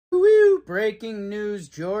Breaking news,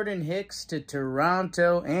 Jordan Hicks to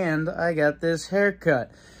Toronto, and I got this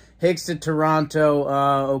haircut. Hicks to Toronto,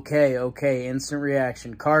 okay, instant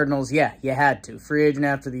reaction. Cardinals, yeah, you had to. Free agent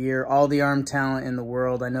after the year, all the arm talent in the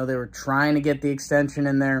world. I know they were trying to get the extension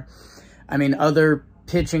in there. I mean, other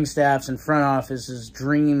pitching staffs and front offices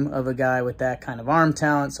dream of a guy with that kind of arm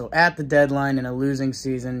talent. So at the deadline in a losing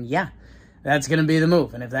season, yeah, that's going to be the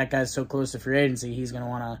move. And if that guy's so close to free agency, he's going to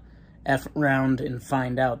want to F around and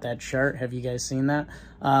find out that chart. Have you guys seen that?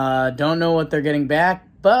 Don't know what they're getting back,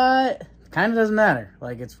 but kind of doesn't matter.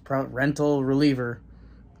 Like, it's rental reliever.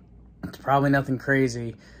 It's probably nothing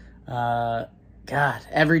crazy. God,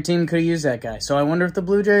 every team could have used that guy. So I wonder if the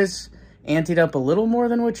Blue Jays anteed up a little more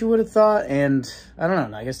than what you would have thought. And I don't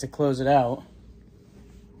know. I guess to close it out,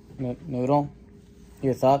 Noodle,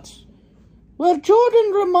 your thoughts? Well,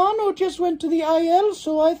 Jordan Romano just went to the IL,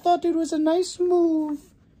 so I thought it was a nice move.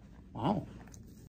 Wow.